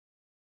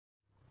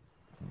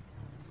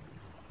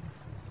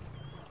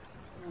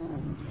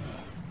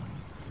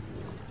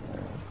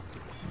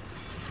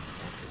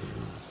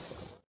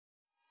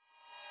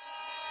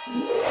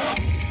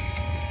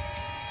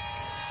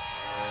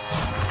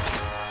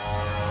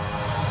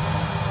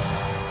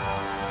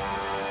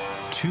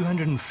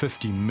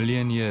250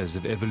 million years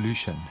of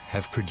evolution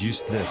have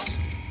produced this,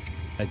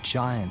 a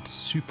giant,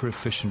 super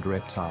efficient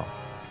reptile.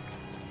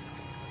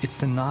 It's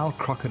the Nile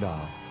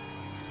crocodile.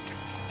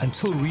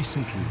 Until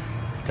recently,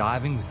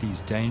 diving with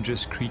these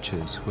dangerous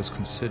creatures was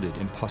considered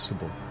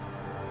impossible.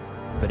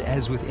 But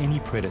as with any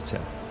predator,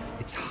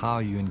 it's how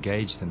you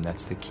engage them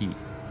that's the key.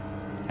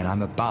 And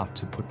I'm about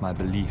to put my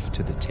belief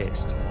to the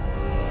test.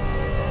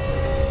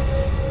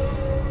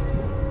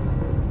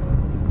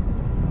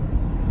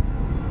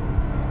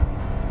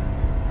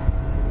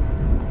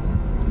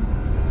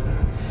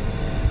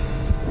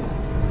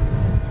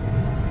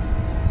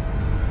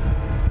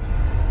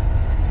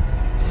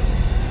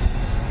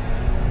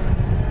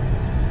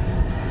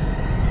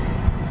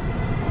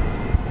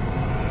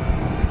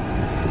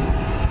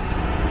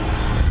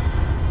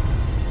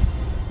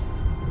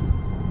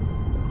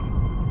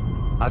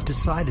 I've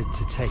decided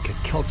to take a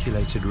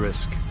calculated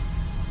risk.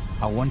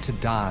 I want to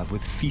dive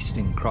with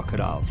feasting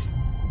crocodiles.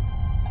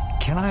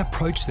 Can I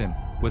approach them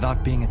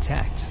without being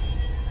attacked?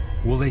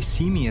 Will they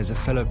see me as a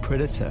fellow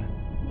predator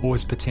or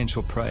as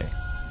potential prey?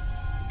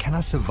 Can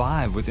I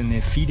survive within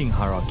their feeding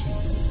hierarchy?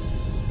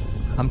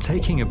 I'm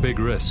taking a big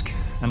risk,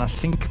 and I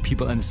think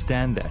people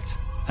understand that.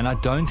 And I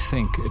don't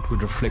think it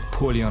would reflect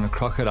poorly on a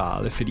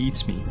crocodile if it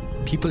eats me.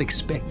 People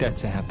expect that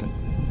to happen.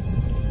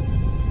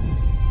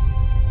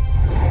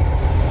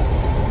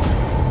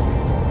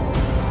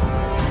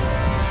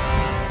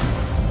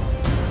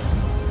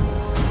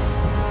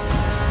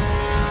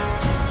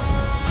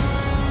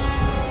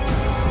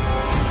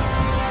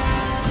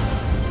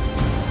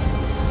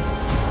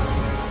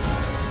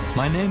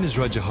 My name is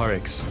Roger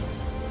Horrocks.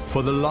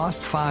 For the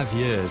last 5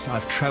 years,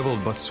 I've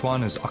traveled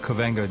Botswana's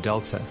Okavango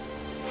Delta,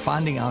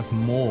 finding out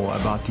more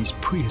about these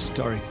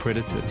prehistoric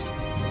predators.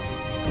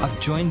 I've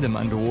joined them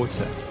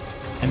underwater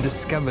and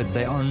discovered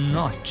they are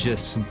not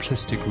just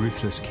simplistic,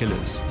 ruthless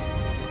killers.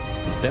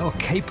 They are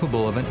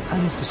capable of an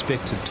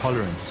unsuspected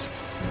tolerance.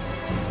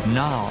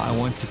 Now I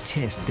want to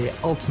test their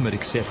ultimate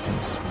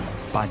acceptance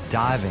by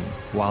diving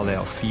while they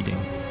are feeding.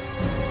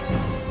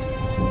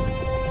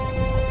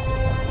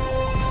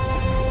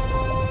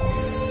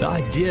 The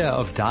idea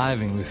of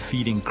diving with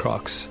feeding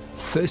crocs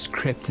first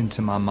crept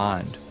into my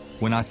mind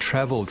when I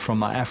traveled from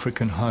my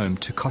African home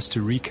to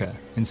Costa Rica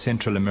in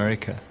Central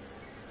America.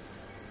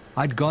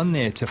 I'd gone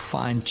there to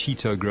find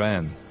Chito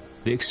Graham,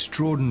 the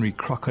extraordinary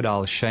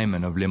crocodile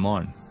shaman of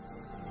Limon.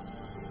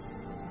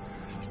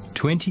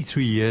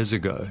 23 years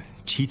ago,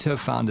 Chito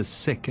found a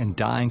sick and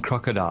dying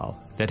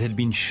crocodile that had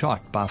been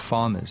shot by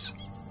farmers.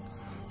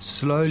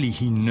 Slowly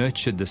he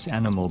nurtured this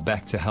animal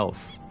back to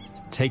health,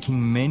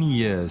 taking many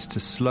years to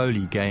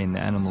slowly gain the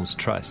animal's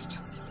trust.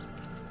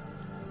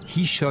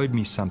 He showed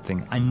me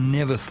something I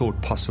never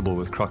thought possible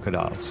with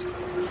crocodiles.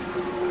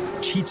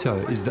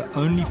 Chito is the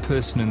only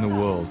person in the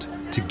world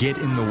to get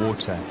in the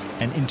water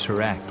and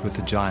interact with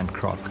the giant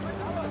croc.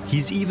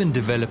 He's even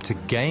developed a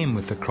game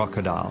with the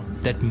crocodile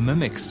that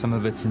mimics some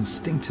of its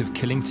instinctive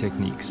killing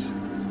techniques,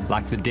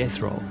 like the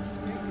death roll.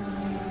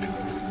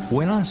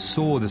 When I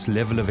saw this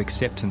level of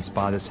acceptance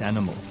by this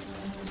animal,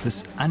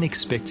 this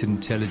unexpected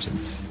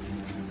intelligence,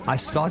 I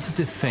started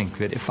to think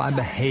that if I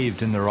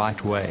behaved in the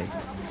right way,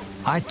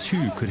 I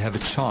too could have a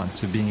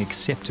chance of being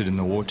accepted in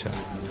the water.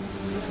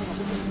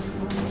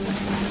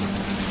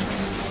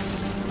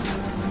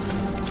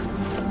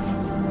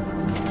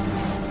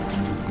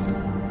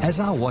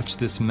 As I watched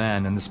this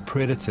man and this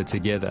predator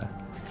together,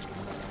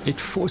 it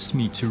forced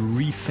me to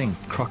rethink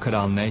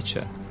crocodile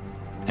nature,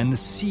 and the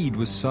seed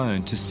was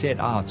sown to set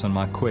out on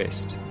my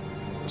quest.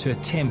 To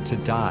attempt to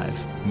dive,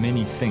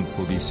 many think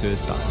will be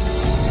suicide.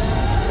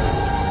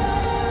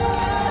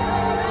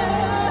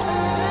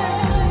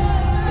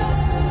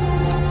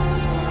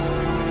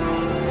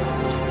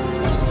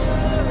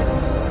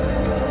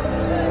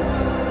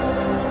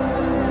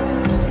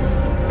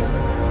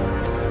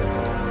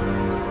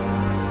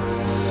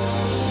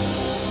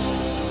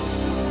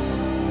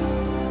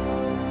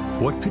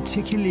 What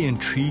particularly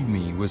intrigued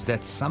me was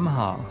that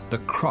somehow the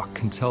croc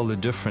can tell the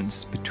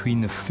difference between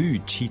the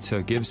food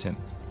Chito gives him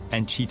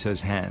and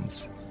Chito's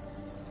hands.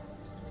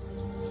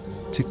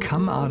 To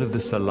come out of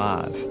this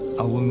alive,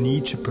 I will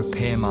need to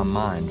prepare my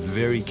mind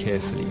very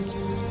carefully.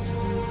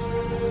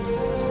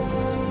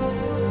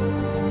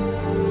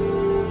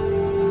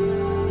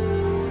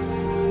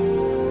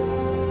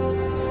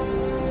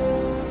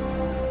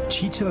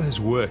 Chito has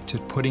worked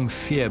at putting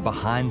fear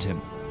behind him,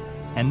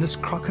 and this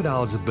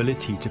crocodile's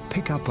ability to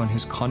pick up on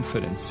his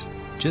confidence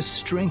just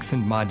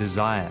strengthened my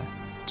desire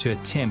to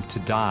attempt to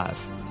dive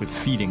with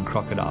feeding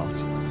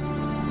crocodiles.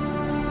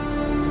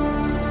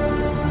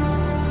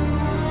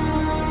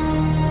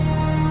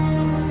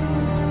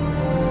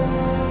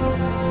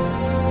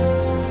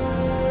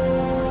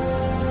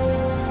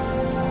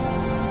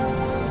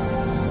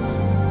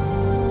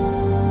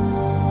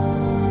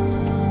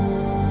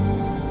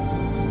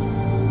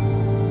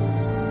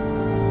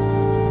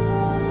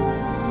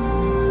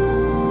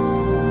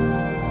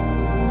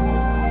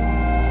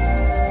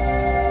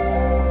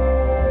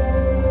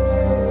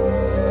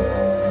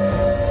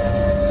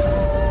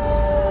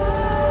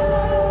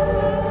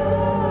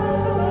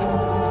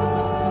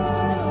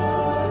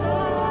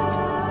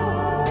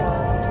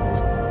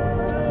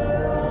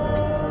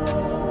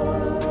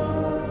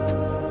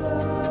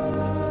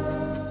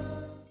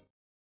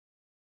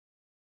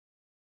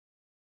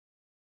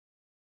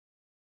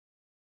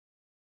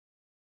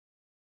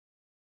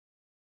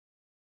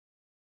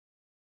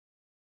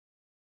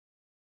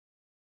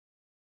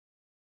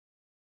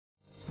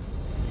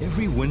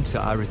 Every winter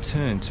I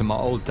return to my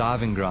old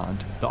diving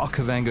ground, the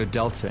Okavango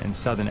Delta in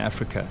southern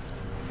Africa.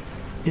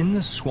 In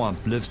the swamp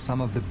live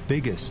some of the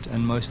biggest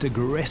and most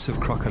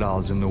aggressive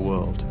crocodiles in the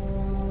world.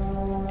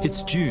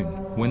 It's June,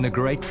 when the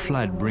great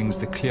flood brings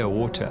the clear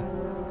water.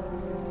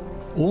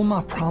 All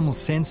my primal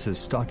senses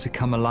start to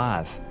come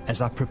alive as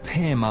I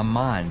prepare my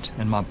mind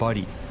and my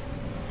body.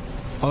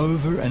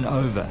 Over and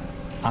over,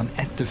 I'm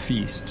at the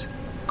feast,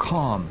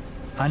 calm,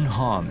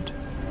 unharmed.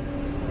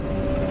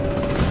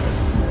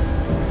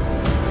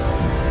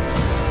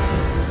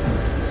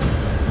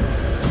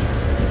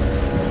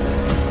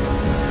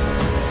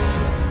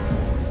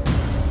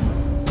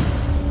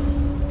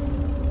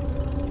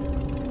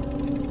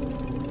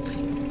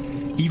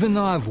 Even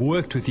though I've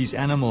worked with these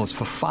animals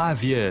for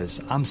 5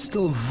 years, I'm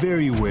still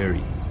very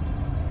wary.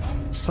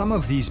 Some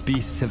of these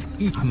beasts have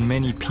eaten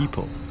many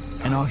people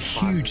and are a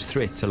huge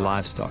threat to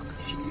livestock.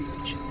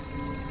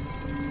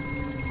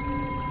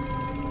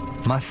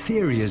 My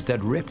theory is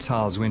that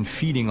reptiles, when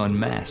feeding en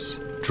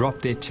masse,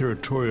 drop their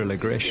territorial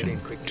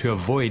aggression to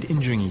avoid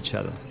injuring each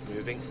other.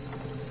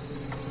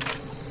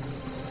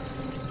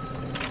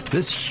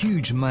 This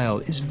huge male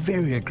is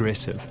very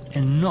aggressive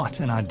and not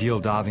an ideal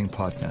diving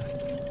partner.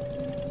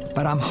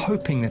 But I'm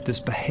hoping that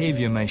this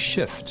behavior may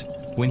shift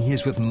when he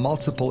is with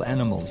multiple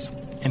animals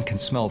and can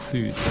smell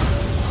food.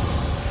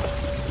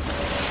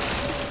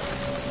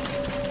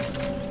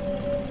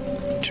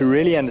 To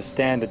really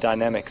understand the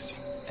dynamics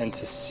and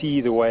to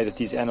see the way that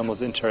these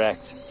animals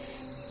interact,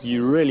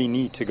 you really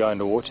need to go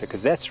underwater,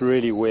 because that's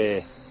really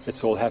where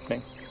it's all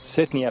happening,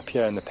 certainly up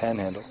here in the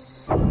Panhandle.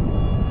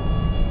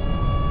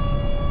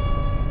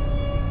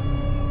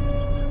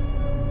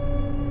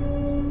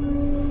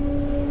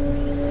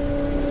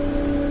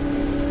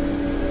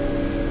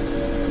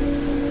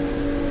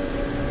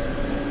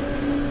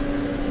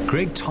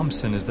 Greg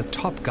Thompson is the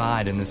top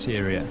guide in this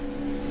area.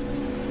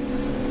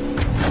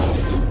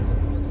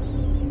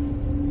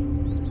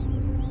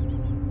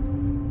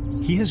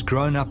 He has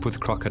grown up with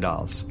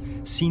crocodiles,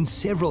 seen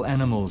several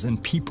animals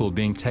and people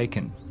being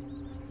taken.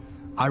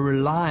 I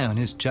rely on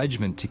his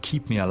judgment to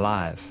keep me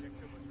alive,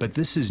 but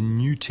this is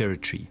new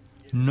territory.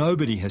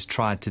 Nobody has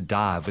tried to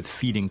dive with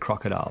feeding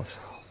crocodiles.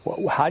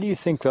 How do you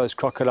think those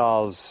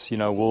crocodiles,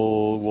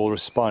 will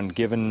respond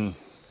given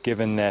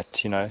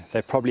that,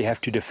 they probably have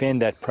to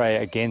defend that prey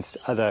against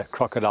other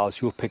crocodiles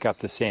who will pick up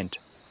the scent?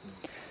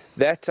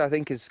 That, I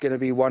think, is going to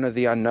be one of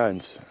the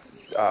unknowns.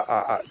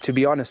 To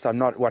be honest, I'm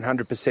not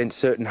 100%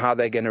 certain how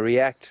they're going to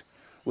react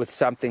with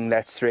something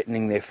that's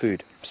threatening their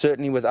food.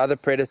 Certainly with other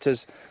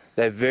predators,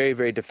 they're very,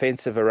 very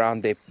defensive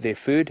around their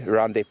food,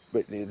 around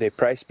their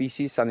prey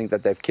species, something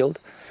that they've killed.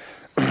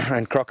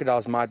 And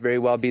crocodiles might very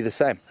well be the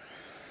same.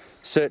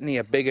 Certainly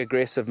a big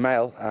aggressive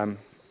male,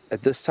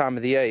 at this time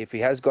of the year, if he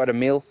has got a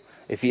meal,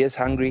 if he is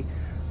hungry,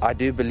 I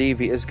do believe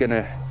he is going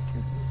to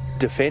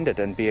defend it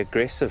and be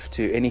aggressive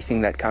to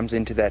anything that comes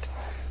into that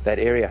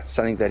area,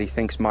 something that he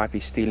thinks might be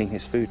stealing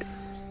his food.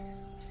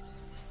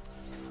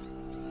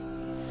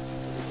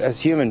 As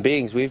human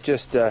beings, we've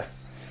just,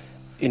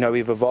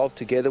 we've evolved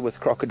together with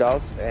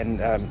crocodiles,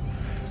 and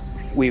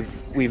we've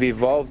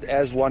evolved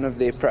as one of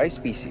their prey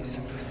species.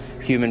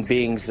 Human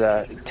beings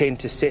tend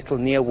to settle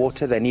near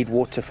water. They need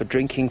water for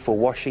drinking, for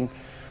washing,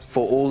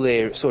 for all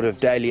their sort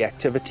of daily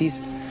activities.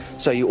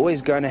 So you're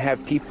always going to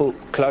have people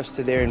close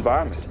to their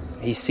environment.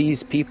 He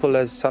sees people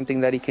as something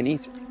that he can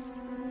eat.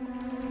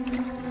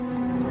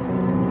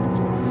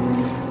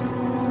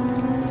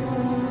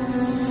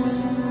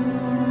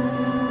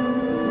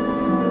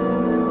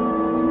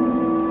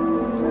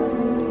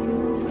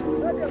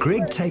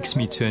 Greg takes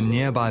me to a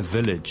nearby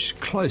village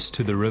close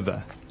to the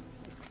river.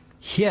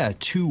 Here,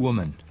 two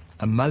women,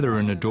 a mother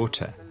and a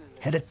daughter,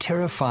 had a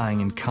terrifying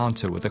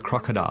encounter with a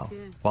crocodile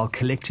while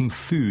collecting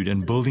food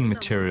and building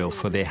material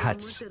for their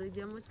huts.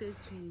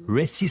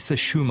 Resi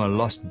Sashuma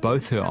lost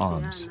both her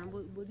arms.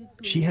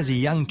 She has a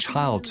young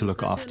child to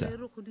look after.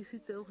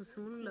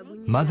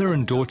 Mother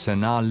and daughter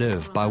now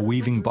live by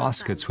weaving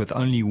baskets with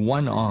only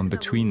one arm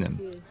between them,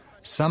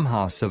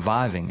 somehow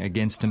surviving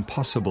against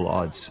impossible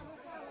odds.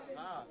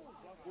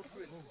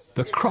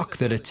 The croc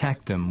that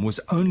attacked them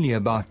was only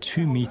about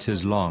 2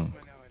 meters long,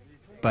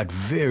 but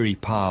very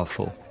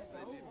powerful.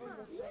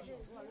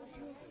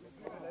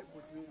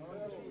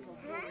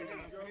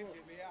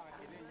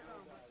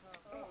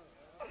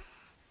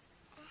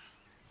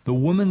 The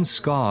woman's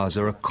scars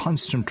are a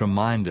constant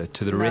reminder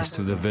to the rest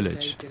of the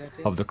village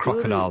of the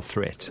crocodile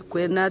threat.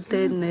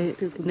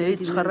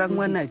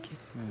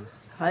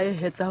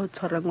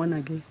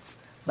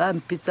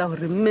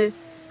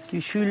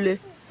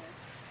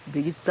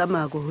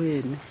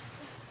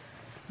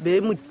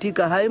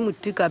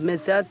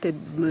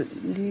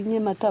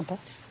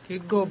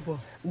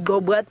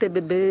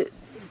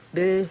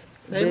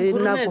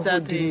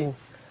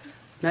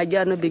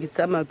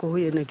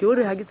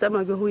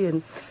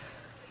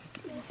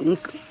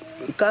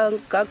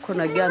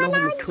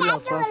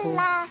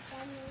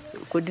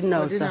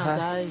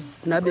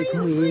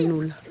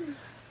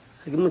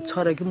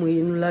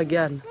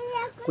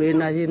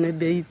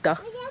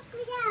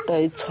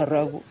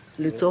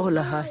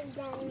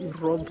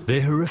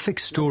 Their horrific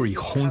story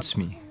haunts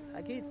me.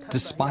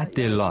 Despite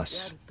their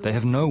loss, they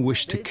have no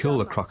wish to kill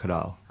the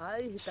crocodile.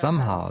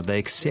 Somehow they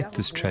accept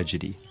this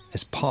tragedy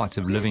as part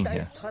of living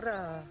here.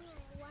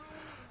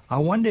 I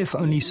wonder if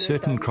only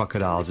certain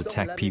crocodiles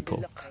attack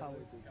people.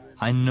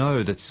 I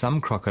know that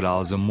some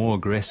crocodiles are more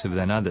aggressive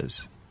than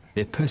others.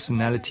 Their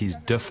personalities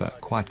differ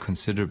quite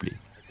considerably.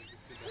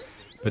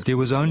 But there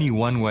was only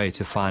one way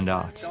to find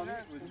out.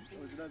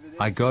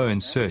 I go in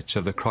search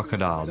of the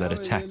crocodile that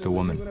attacked the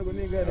woman.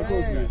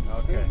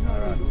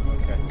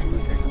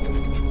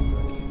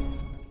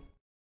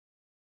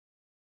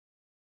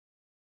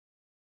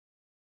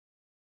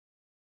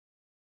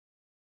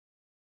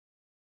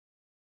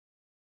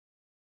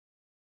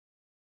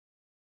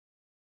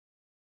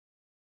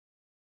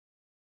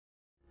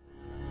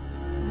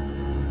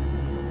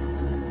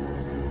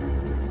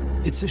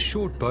 It's a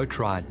short boat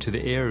ride to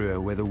the area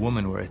where the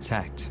women were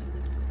attacked.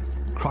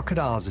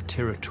 Crocodiles are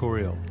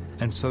territorial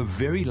and so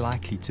very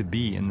likely to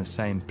be in the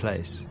same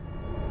place.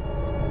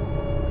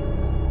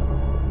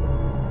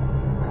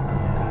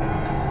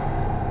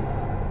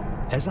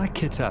 As I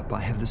kit up,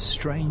 I have this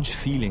strange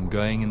feeling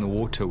going in the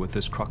water with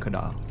this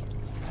crocodile.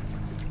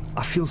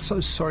 I feel so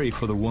sorry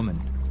for the woman,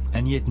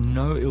 and yet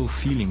no ill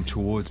feeling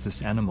towards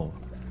this animal,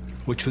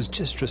 which was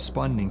just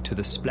responding to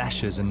the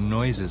splashes and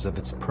noises of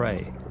its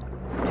prey.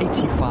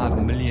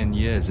 85 million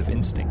years of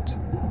instinct.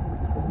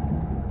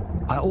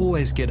 I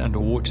always get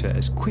underwater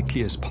as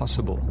quickly as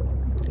possible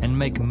and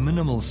make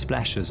minimal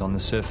splashes on the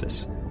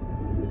surface.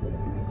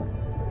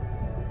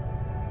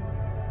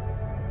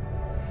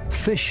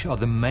 Fish are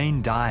the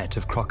main diet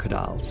of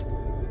crocodiles.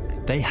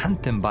 They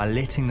hunt them by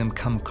letting them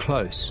come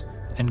close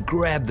and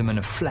grab them in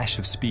a flash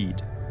of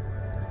speed.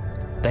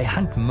 They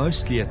hunt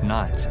mostly at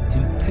night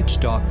in pitch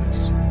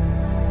darkness,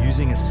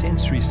 using a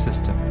sensory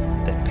system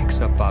that picks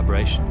up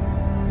vibration.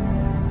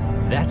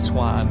 That's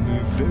why I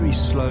move very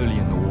slowly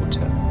in the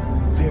water,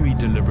 very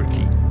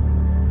deliberately.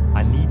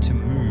 I need to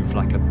move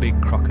like a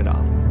big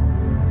crocodile.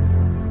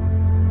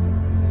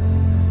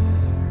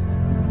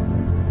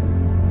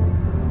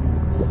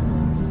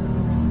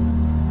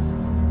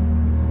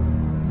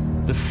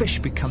 The fish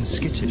become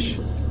skittish.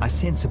 I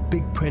sense a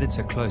big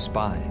predator close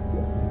by.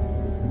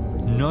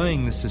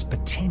 Knowing this is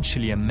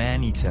potentially a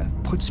man-eater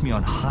puts me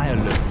on high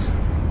alert.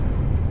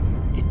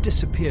 It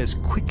disappears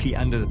quickly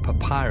under the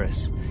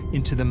papyrus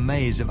into the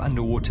maze of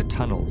underwater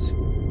tunnels.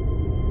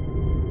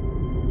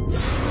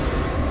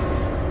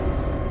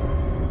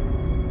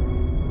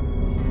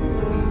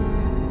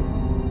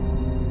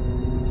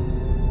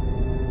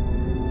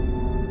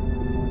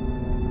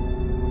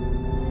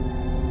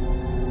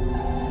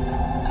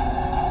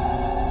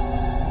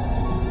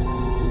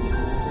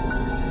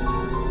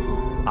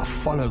 I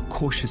follow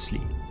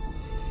cautiously.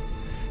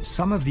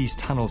 Some of these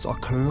tunnels are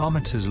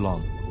kilometers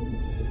long.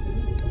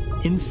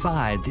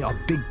 Inside, there are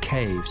big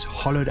caves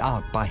hollowed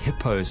out by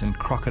hippos and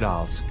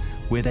crocodiles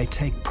where they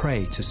take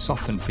prey to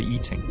soften for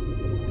eating.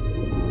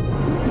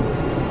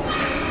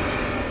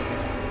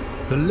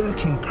 The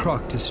lurking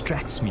croc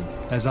distracts me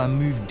as I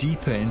move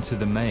deeper into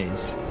the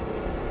maze.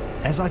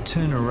 As I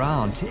turn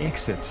around to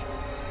exit,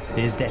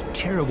 there's that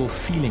terrible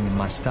feeling in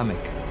my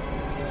stomach.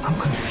 I'm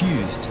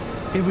confused.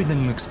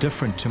 Everything looks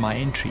different to my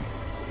entry.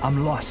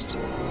 I'm lost.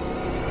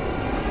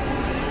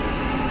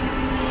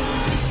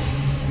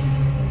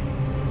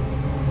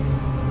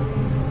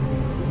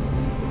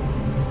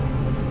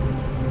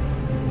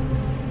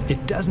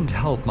 It doesn't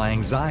help my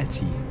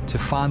anxiety to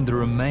find the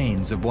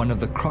remains of one of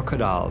the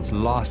crocodile's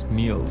last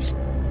meals.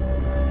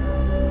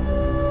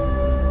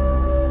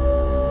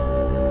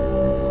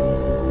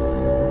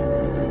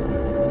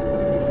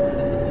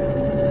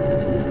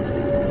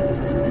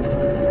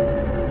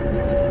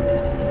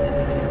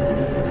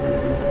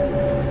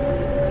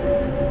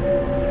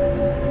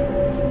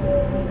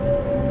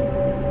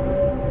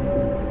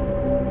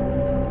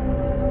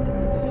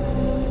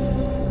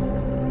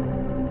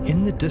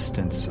 In the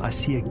distance, I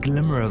see a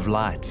glimmer of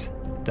light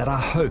that I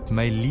hope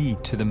may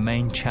lead to the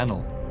main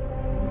channel.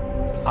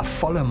 I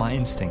follow my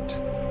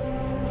instinct.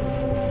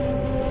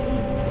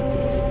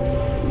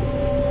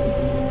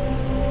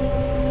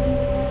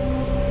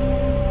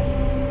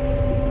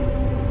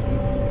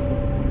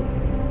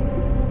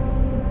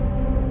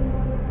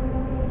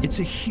 It's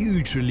a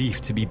huge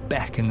relief to be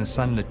back in the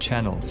sunlit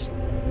channels.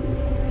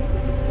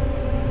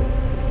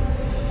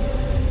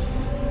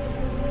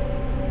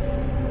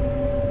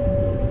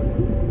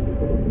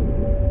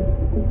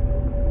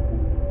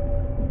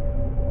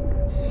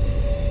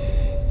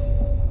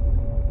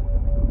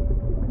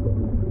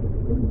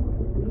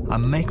 I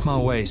make my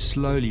way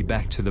slowly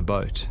back to the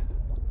boat.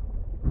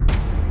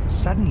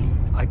 Suddenly,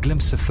 I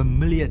glimpse a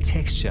familiar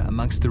texture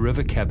amongst the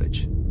river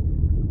cabbage.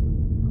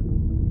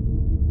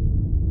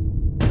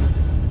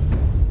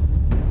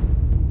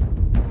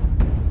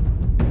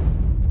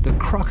 The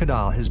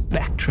crocodile has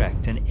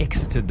backtracked and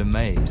exited the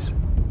maze.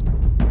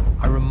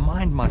 I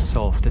remind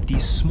myself that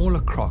these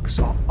smaller crocs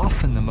are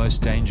often the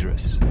most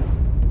dangerous.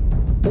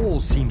 All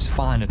seems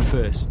fine at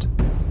first.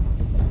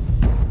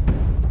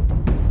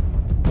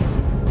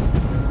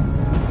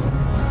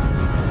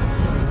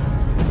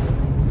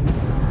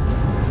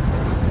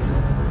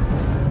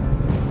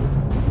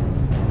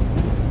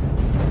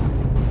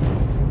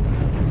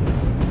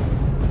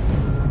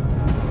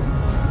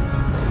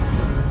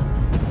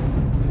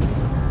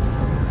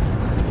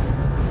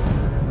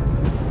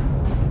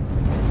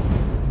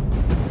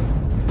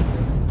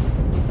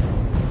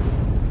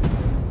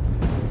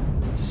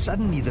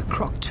 Suddenly the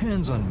croc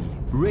turns on me,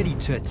 ready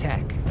to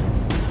attack.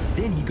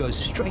 Then he goes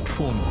straight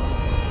for me.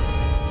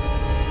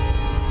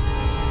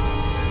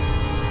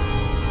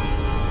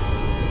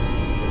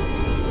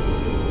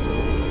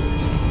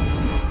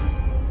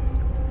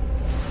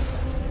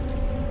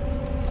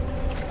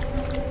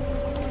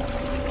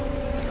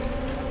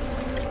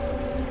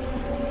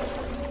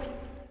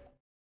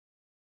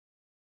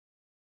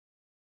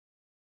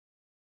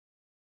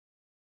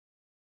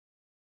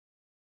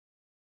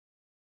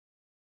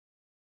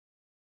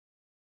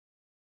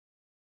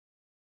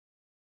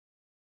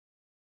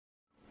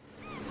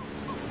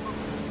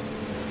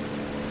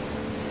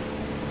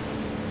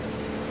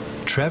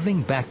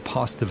 Traveling back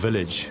past the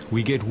village,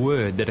 we get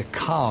word that a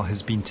cow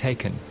has been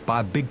taken by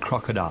a big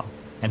crocodile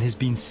and has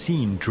been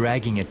seen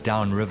dragging it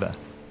downriver.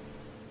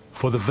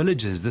 For the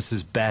villagers, this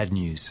is bad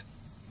news.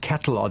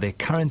 Cattle are their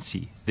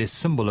currency, their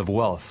symbol of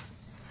wealth.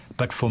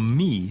 But for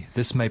me,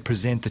 this may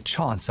present the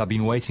chance I've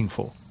been waiting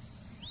for.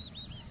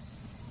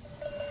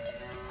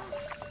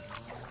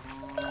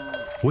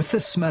 With the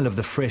smell of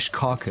the fresh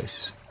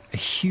carcass, a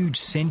huge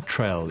scent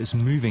trail is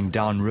moving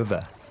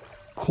downriver,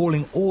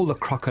 calling all the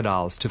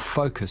crocodiles to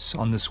focus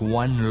on this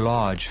one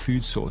large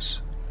food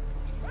source.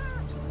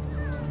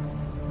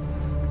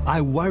 I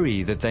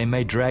worry that they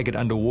may drag it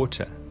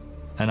underwater,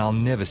 and I'll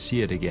never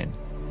see it again.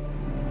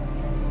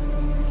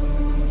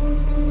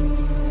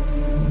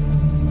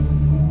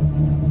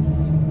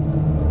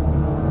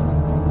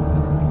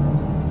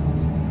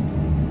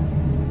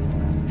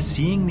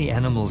 Seeing the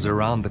animals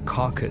around the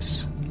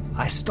carcass,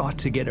 I start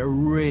to get a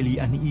really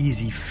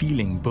uneasy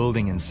feeling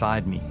building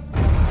inside me.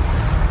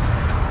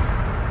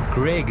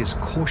 Greg is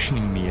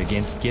cautioning me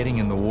against getting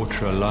in the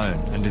water alone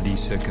under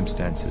these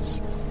circumstances.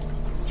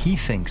 He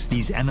thinks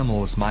these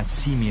animals might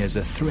see me as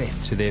a threat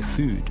to their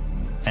food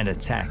and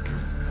attack.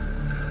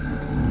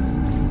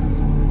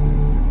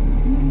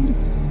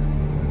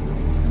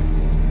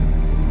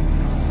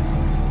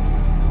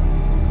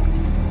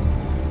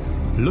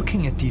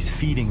 Looking at these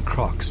feeding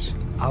crocs,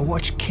 I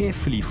watch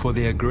carefully for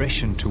their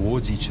aggression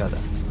towards each other,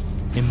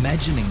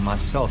 imagining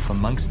myself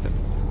amongst them.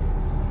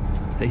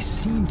 They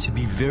seem to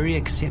be very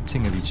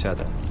accepting of each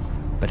other,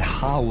 but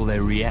how will they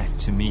react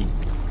to me?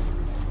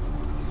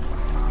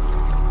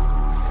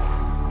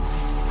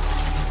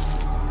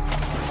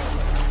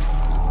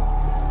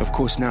 Of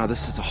course, now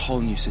this is a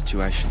whole new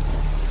situation.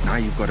 Now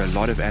you've got a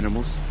lot of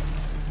animals.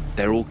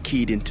 They're all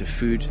keyed into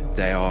food.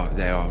 They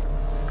are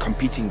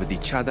competing with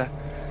each other.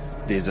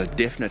 There's a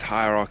definite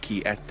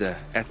hierarchy at the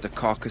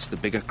carcass. The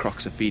bigger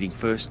crocs are feeding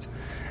first,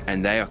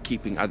 and they are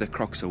keeping other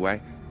crocs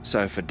away.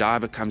 So if a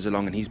diver comes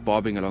along and he's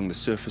bobbing along the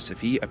surface,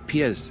 if he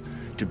appears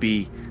to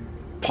be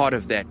part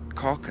of that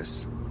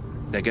carcass,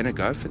 they're going to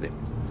go for them.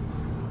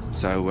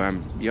 So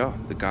yeah,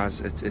 the guys,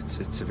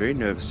 it's a very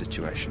nervous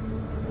situation.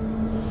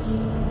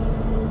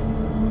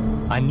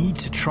 I need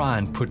to try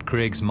and put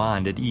Greg's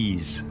mind at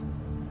ease.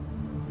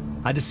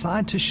 I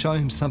decide to show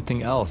him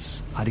something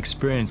else I'd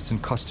experienced in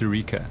Costa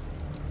Rica,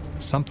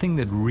 something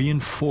that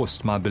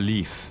reinforced my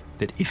belief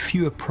that if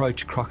you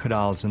approach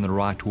crocodiles in the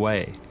right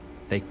way,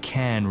 they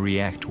can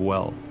react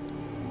well.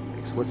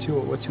 What's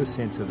your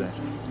sense of that?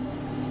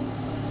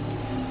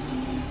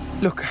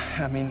 Look,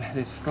 I mean,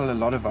 there's still a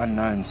lot of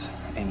unknowns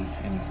in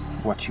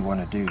what you want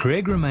to do.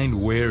 Greg remained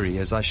wary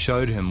as I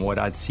showed him what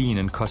I'd seen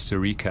in Costa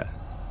Rica.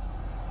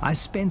 I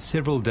spent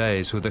several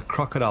days with a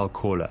crocodile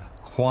caller,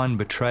 Juan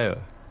Betreo,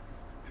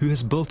 who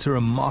has built a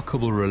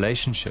remarkable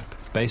relationship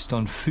based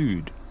on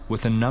food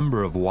with a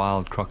number of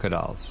wild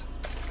crocodiles.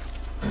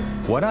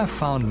 What I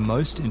found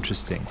most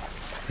interesting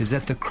is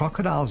that the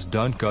crocodiles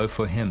don't go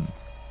for him,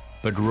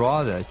 but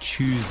rather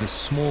choose the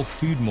small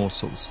food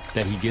morsels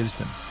that he gives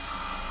them.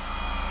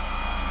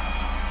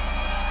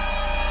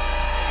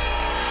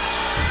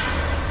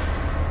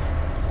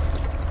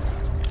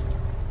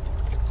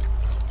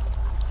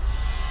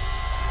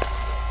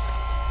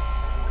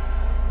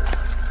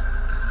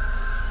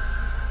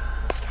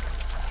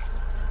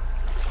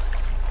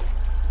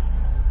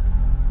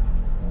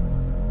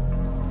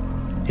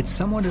 It's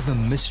somewhat of a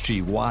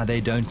mystery why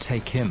they don't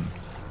take him.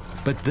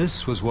 But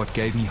this was what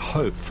gave me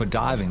hope for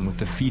diving with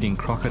the feeding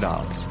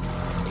crocodiles.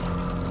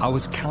 I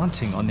was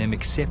counting on them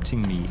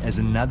accepting me as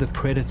another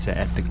predator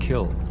at the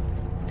kill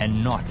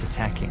and not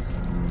attacking.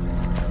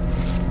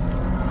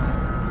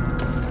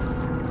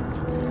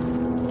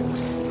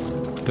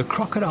 The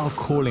crocodile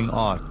calling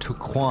art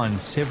took Juan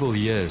several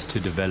years to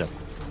develop.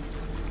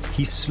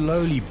 He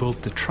slowly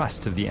built the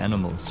trust of the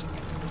animals,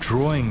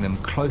 drawing them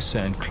closer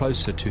and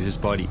closer to his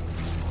body.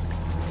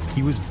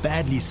 He was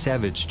badly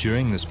savage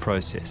during this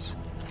process,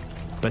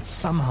 but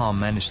somehow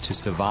managed to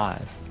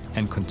survive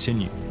and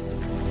continue.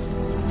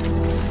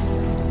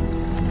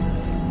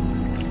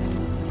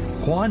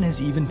 Juan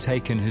has even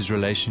taken his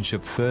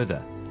relationship further,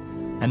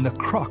 and the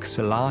crocs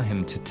allow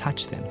him to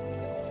touch them.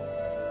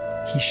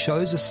 He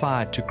shows a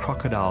side to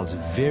crocodiles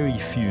very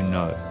few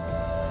know.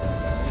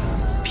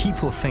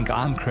 People think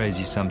I'm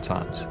crazy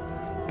sometimes,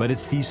 but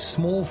it's these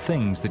small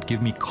things that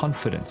give me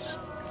confidence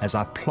as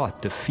I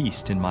plot the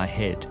feast in my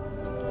head.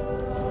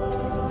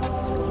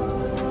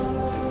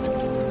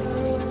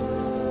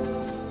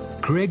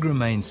 Greg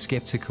remains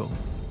skeptical.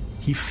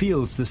 He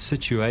feels the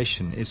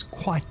situation is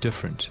quite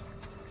different,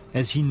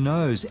 as he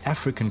knows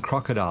African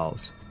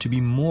crocodiles to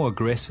be more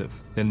aggressive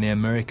than their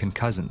American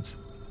cousins.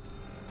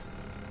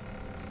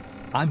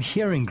 I'm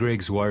hearing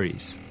Greg's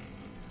worries.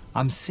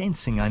 I'm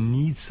sensing I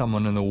need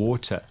someone in the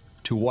water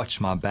to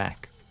watch my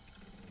back.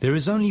 There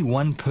is only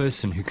one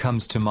person who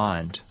comes to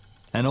mind,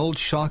 an old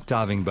shark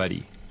diving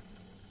buddy.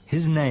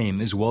 His name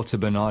is Walter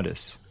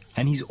Bernardus,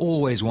 and he's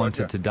always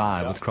wanted to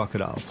dive with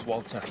crocodiles. It's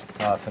Walter.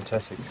 Ah,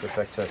 fantastic. It's good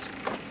back to us.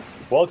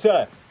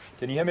 Walter,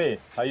 can you hear me?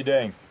 How are you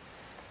doing?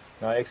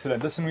 No,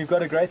 excellent. Listen, we've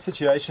got a great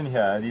situation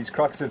here. These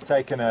crocs have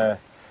taken a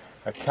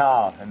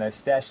cow and they've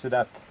stashed it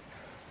up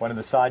one of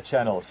the side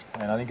channels,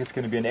 and I think it's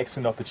going to be an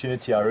excellent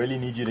opportunity. I really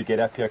need you to get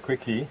up here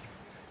quickly,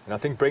 and I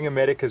think bring a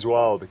medic as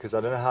well, because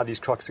I don't know how these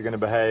crocs are going to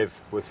behave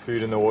with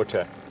food in the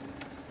water.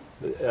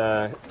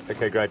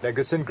 Okay, great.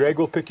 Listen, Greg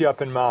will pick you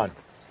up in Maun.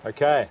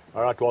 Okay,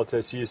 all right,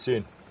 Walter, see you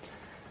soon.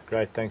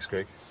 Great, thanks,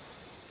 Greg.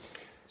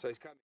 So he's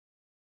coming.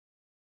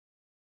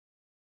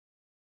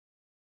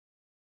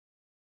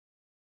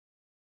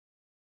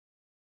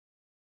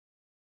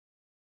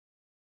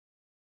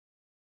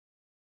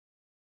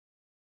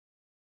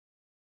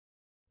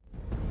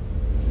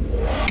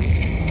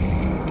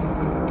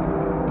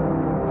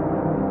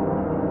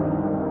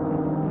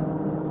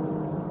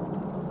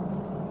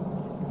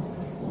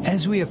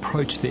 As we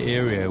approach the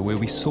area where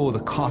we saw the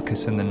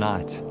carcass in the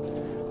night,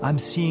 I'm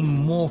seeing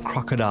more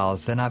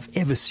crocodiles than I've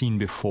ever seen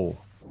before.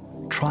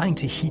 Trying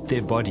to heat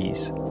their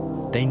bodies,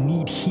 they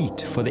need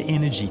heat for the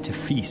energy to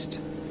feast.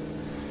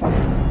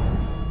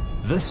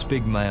 This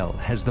big male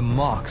has the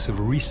marks of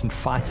recent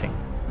fighting.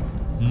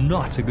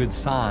 Not a good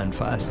sign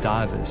for us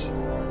divers.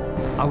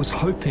 I was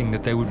hoping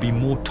that they would be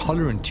more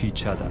tolerant to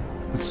each other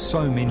with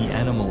so many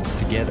animals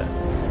together.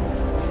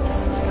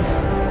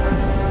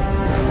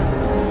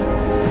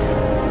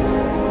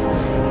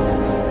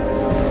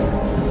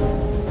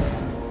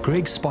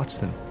 Greg spots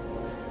them.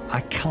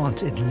 I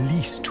count at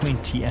least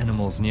 20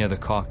 animals near the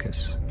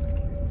carcass.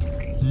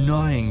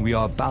 Knowing we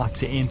are about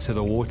to enter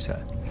the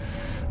water,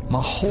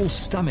 my whole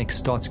stomach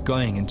starts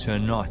going into a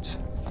knot.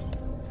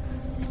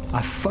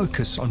 I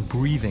focus on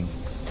breathing,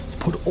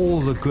 put all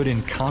the good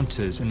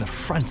encounters in the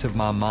front of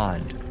my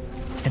mind,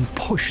 and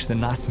push the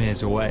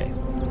nightmares away.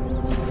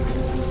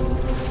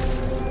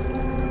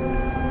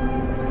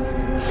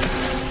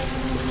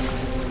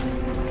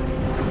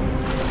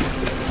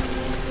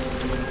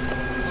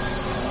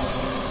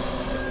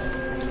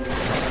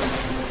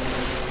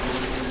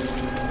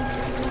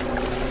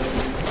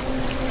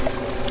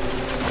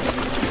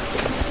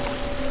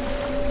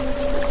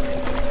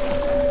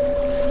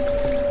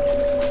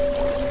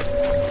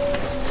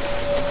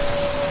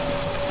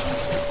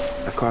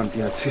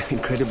 It's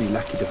incredibly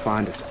lucky to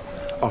find it.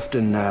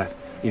 Often,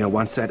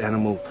 once that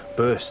animal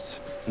bursts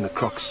and the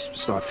crocs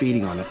start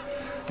feeding on it,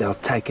 they'll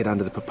take it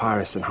under the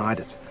papyrus and hide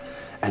it.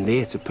 And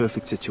there it's a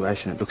perfect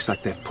situation. It looks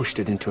like they've pushed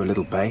it into a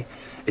little bay.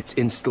 It's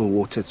in still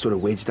water, it's sort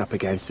of wedged up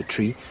against a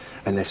tree,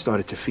 and they've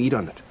started to feed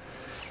on it.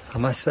 I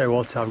must say,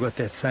 Walter, I've got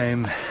that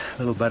same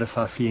little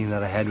butterfly feeling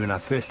that I had when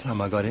first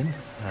time I got in.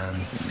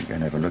 We're going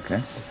to have a look, eh?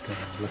 Let's go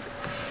have a look.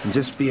 And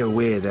just be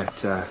aware that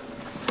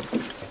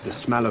the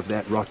smell of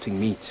that rotting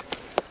meat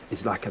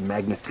is like a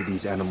magnet to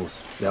these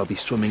animals. They'll be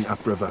swimming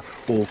upriver,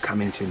 all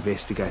coming to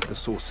investigate the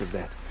source of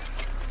that.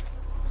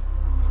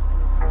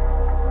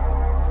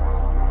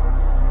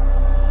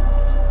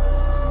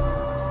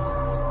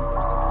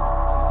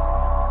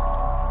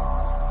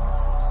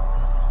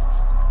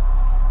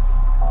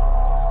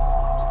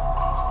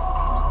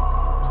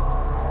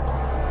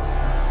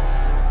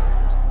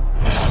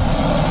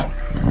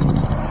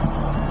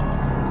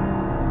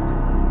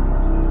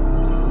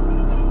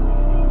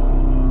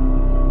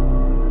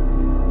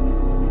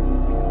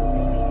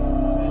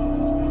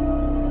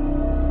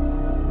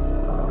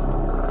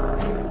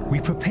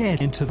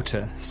 Prepared into the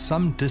water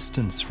some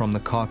distance from the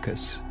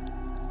carcass.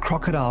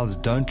 Crocodiles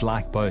don't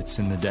like boats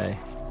in the day.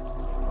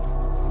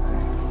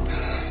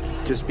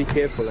 Just be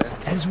careful, eh?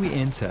 As we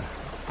enter,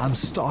 I'm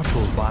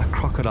startled by a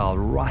crocodile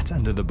right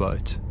under the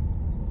boat.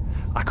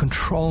 I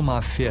control my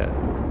fear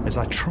as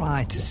I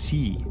try to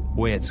see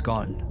where it's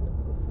gone.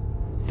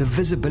 The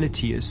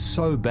visibility is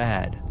so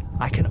bad,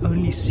 I can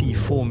only see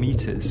 4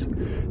 meters,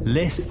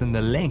 less than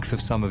the length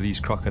of some of these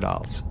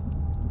crocodiles.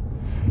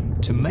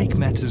 To make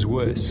matters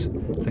worse,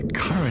 the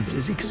current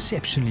is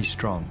exceptionally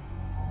strong.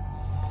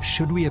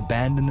 Should we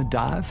abandon the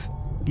dive?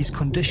 These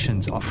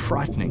conditions are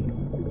frightening.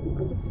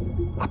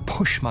 I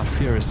push my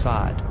fear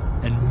aside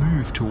and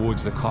move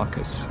towards the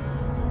carcass.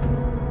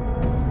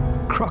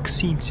 Crocs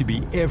seem to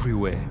be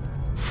everywhere,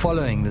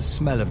 following the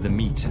smell of the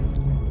meat.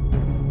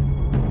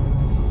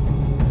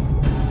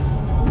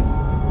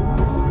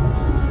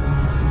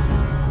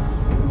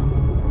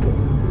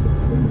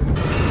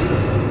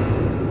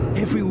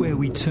 Everywhere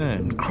we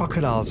turn,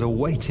 crocodiles are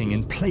waiting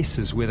in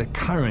places where the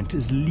current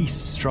is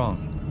least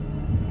strong.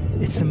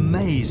 It's a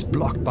maze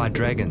blocked by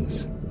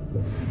dragons.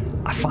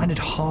 I find it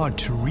hard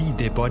to read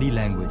their body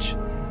language,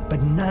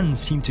 but none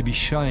seem to be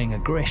showing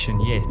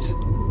aggression yet.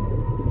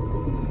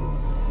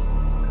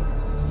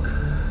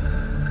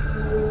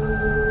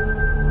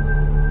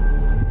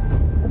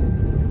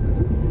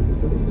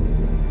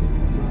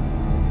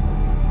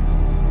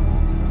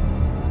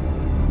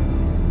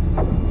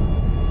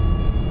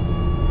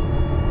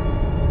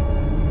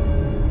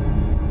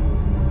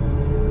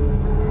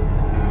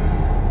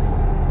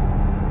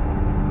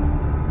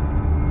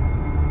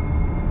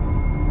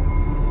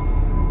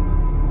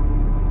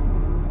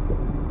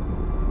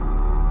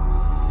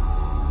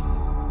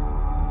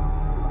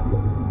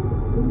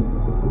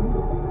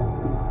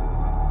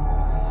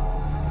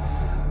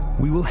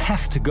 We will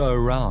have to go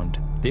around.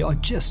 There are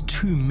just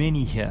too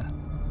many here.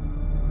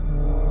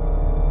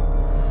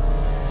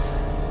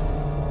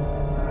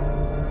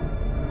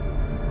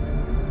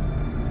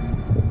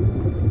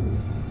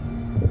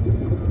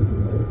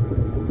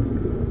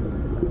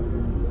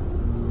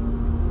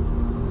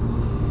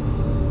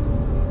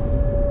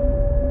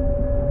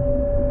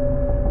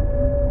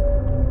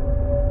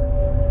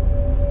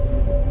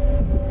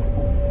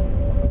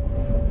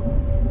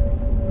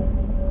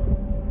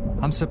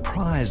 I'm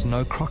surprised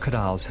no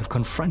crocodiles have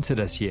confronted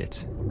us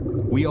yet.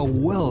 We are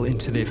well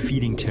into their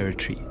feeding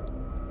territory.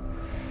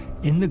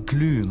 In the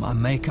gloom, I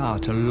make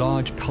out a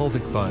large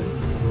pelvic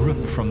bone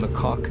ripped from the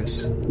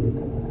carcass.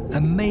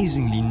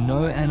 Amazingly,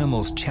 no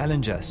animals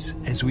challenge us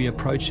as we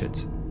approach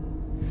it.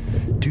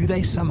 Do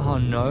they somehow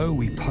know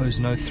we pose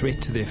no threat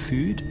to their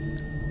food?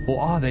 Or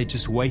are they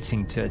just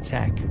waiting to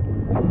attack?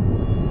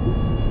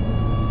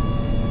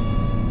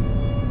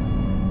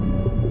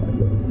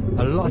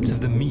 A lot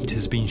of the meat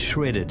has been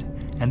shredded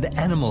and the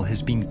animal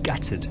has been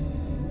gutted.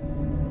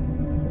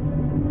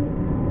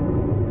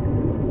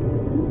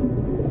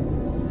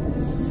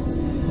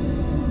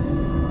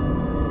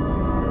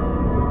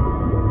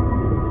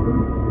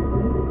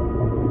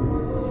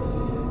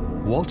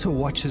 Walter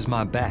watches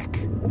my back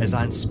as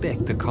I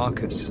inspect the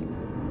carcass.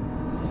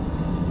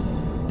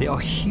 There are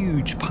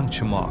huge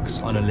puncture marks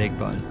on a leg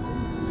bone.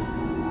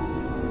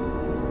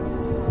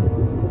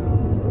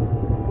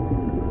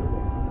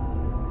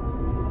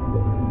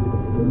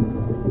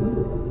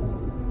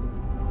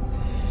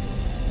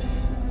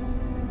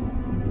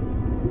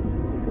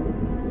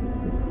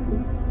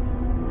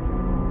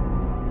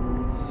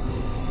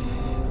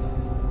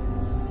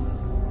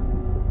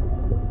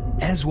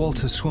 As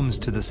Walter swims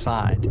to the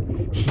side,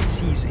 he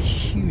sees a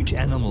huge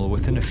animal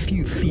within a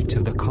few feet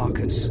of the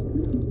carcass,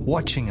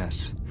 watching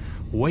us,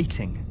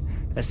 waiting,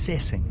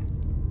 assessing.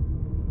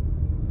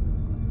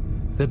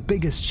 The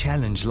biggest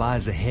challenge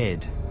lies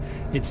ahead.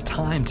 It's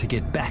time to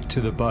get back to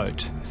the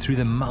boat through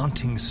the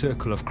mounting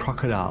circle of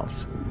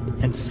crocodiles,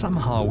 and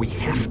somehow we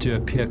have to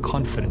appear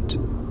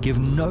confident, give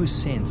no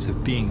sense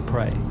of being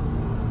prey.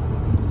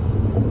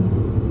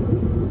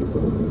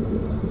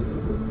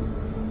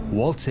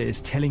 Walter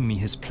is telling me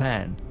his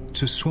plan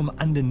to swim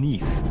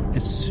underneath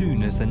as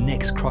soon as the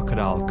next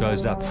crocodile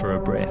goes up for a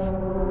breath.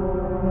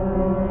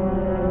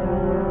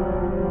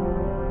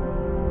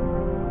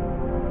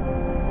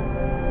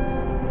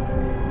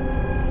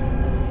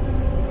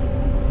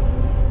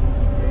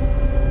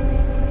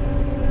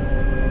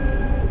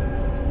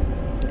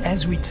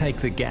 As we take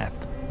the gap,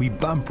 we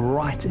bump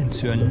right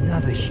into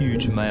another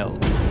huge male.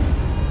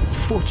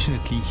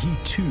 Fortunately, he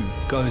too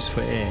goes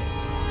for air.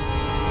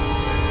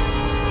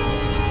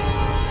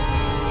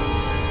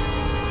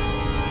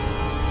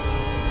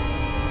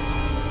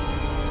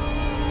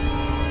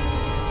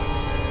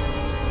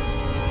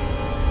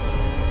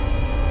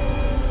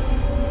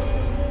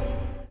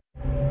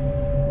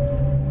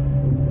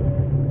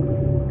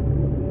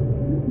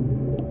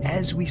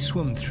 As we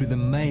swim through the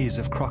maze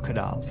of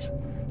crocodiles,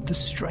 the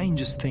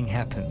strangest thing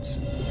happens.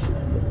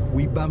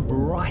 We bump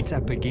right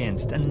up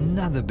against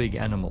another big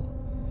animal.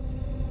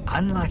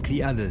 Unlike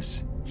the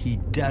others, he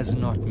does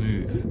not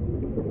move.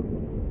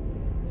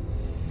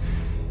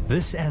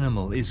 This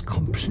animal is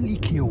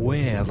completely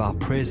aware of our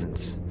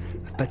presence,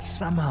 but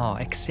somehow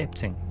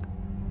accepting.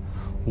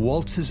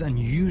 Walter's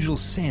unusual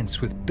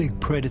sense with big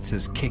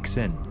predators kicks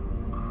in.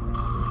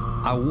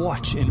 I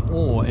watch in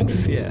awe and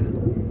fear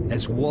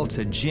as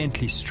Walter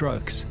gently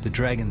strokes the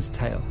dragon's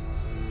tail.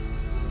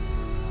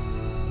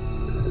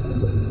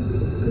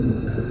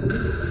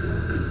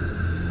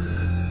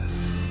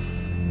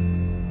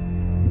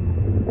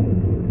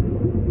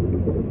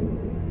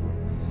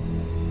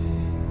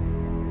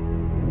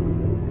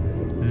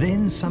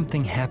 Then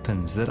something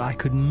happens that I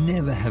could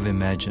never have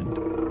imagined.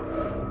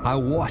 I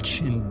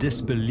watch in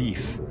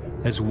disbelief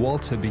as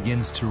Walter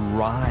begins to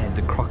ride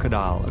the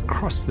crocodile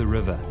across the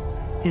river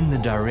in the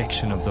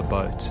direction of the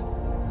boat.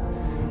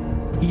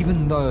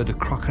 Even though the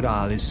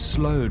crocodile is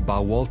slowed by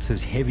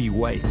Walter's heavy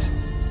weight,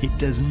 it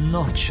does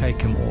not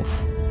shake him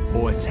off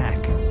or attack.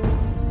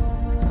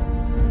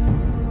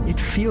 It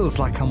feels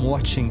like I'm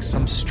watching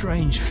some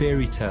strange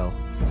fairy tale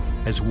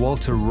as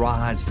Walter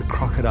rides the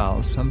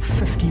crocodile some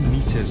 50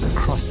 meters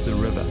across the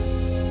river.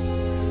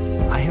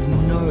 I have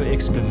no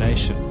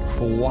explanation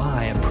for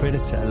why a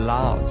predator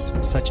allows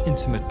such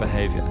intimate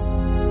behavior.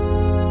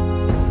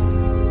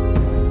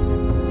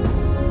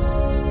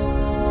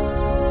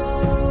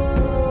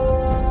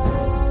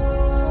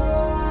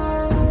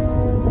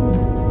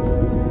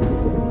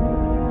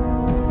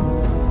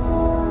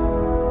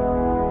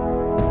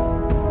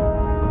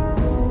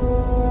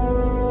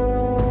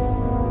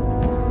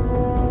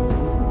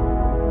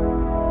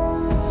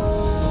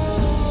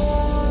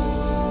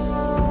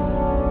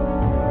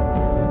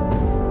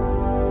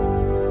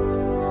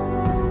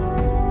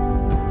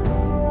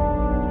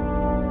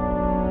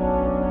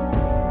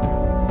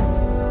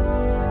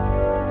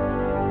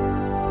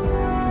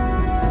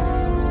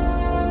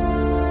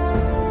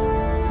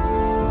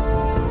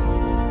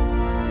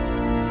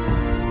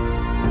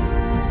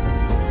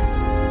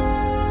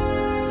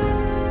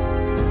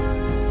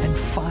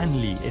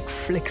 it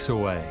flicks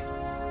away.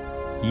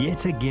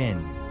 Yet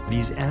again,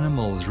 these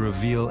animals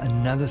reveal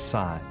another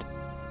side,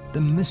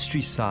 the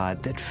mystery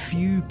side that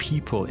few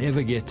people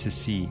ever get to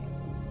see.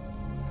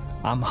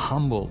 I'm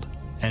humbled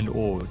and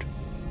awed.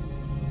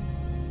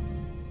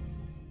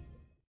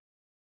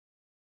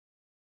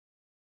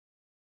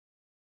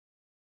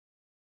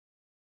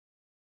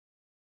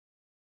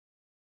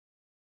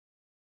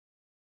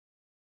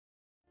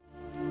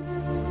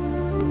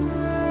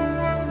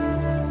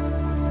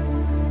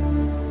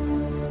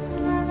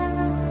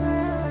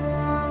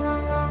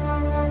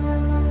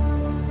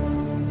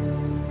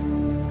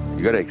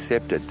 You got to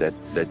accept it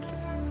that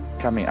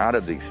coming out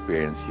of the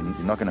experience, you're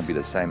not going to be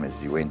the same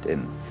as you went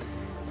in.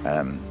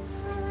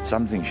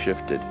 Something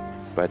shifted,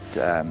 but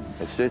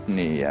it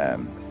certainly,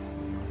 I'm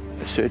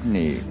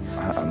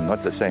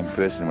not the same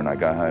person when I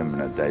go home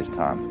in a day's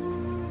time.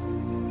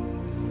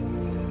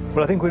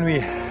 Well, I think when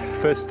we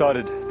first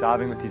started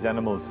diving with these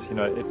animals,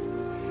 the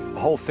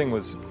whole thing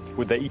was,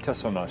 would they eat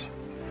us or not?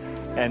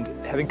 And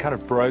having kind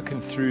of broken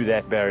through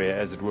that barrier,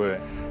 as it were,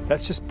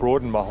 that's just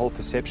broadened my whole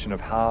perception of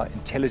how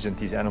intelligent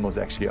these animals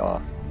actually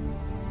are.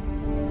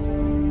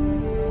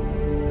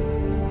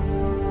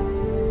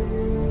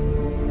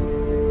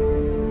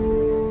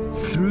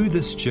 Through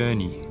this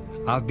journey,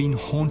 I've been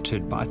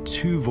haunted by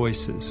two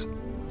voices.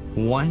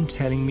 One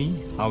telling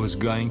me I was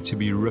going to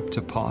be ripped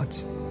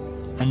apart,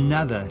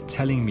 another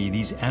telling me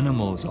these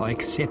animals are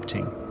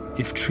accepting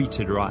if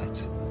treated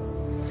right.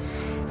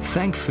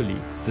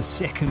 Thankfully, the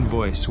second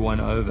voice won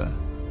over,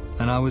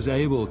 and I was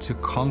able to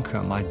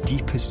conquer my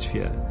deepest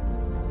fear.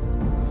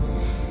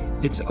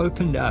 It's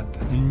opened up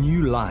a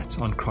new light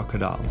on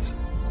crocodiles.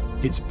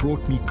 It's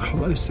brought me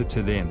closer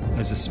to them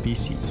as a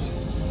species.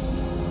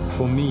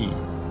 For me,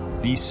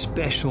 these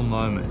special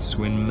moments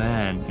when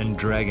man and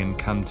dragon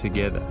come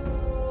together,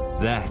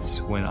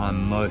 that's when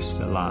I'm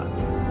most alive.